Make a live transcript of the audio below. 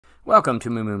Welcome to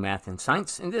Moo Moo Math and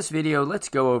Science. In this video, let's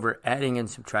go over adding and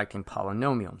subtracting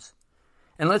polynomials.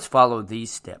 And let's follow these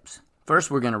steps.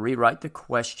 First, we're going to rewrite the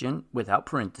question without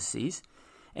parentheses.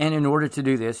 And in order to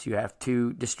do this, you have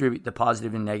to distribute the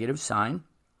positive and negative sign.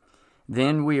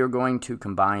 Then we are going to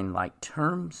combine like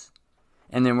terms.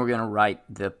 And then we're going to write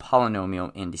the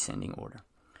polynomial in descending order.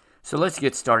 So let's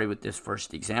get started with this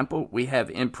first example. We have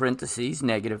in parentheses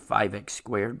negative 5x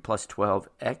squared plus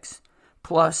 12x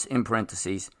plus in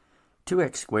parentheses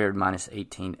 2x squared minus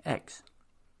 18x.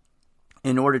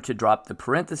 In order to drop the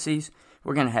parentheses,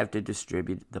 we're going to have to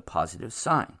distribute the positive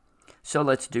sign. So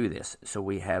let's do this. So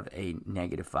we have a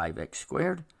negative 5x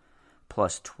squared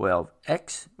plus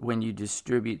 12x. When you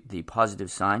distribute the positive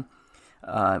sign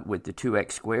with the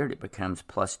 2x squared, it becomes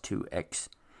plus 2x.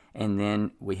 And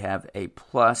then we have a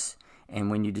plus,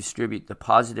 and when you distribute the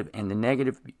positive and the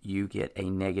negative, you get a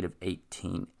negative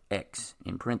 18x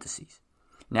in parentheses.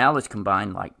 Now let's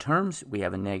combine like terms. We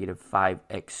have a negative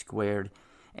 5x squared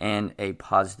and a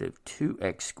positive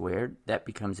 2x squared. That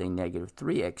becomes a negative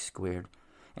 3x squared.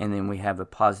 And then we have a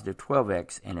positive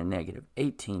 12x and a negative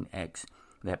 18x.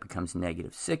 That becomes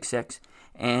negative 6x.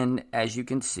 And as you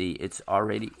can see, it's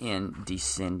already in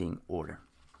descending order.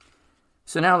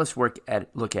 So now let's look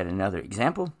at another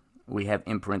example. We have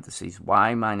in parentheses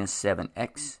y minus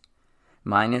 7x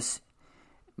minus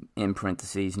in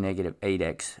parentheses negative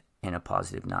 8x and a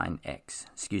positive 9x.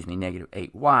 Negative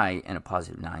 8y and a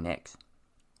positive 9x.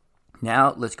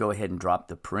 Now let's go ahead and drop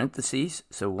the parentheses.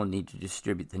 So we'll need to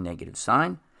distribute the negative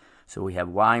sign. So we have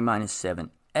y minus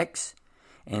 7x,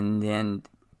 and then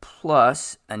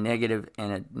plus a negative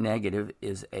and a negative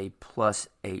is a plus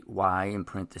 8y in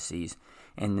parentheses.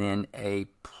 And then a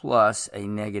plus, a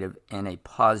negative, and a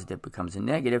positive becomes a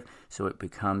negative. So it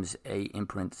becomes a, in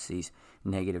parentheses,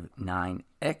 negative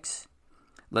 9x.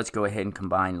 Let's go ahead and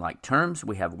combine like terms.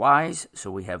 We have y's,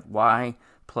 so we have y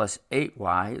plus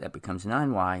 8y, that becomes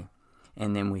 9y.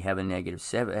 And then we have a negative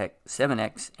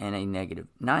 7x and a negative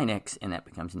 9x, and that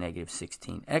becomes negative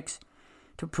 16x.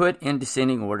 To put in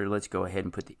descending order, let's go ahead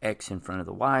and put the x in front of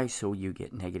the y, so you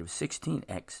get negative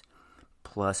 16x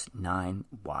plus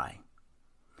 9y.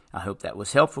 I hope that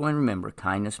was helpful, and remember,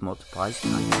 kindness multiplies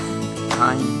kindness.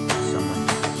 Kind to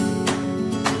someone.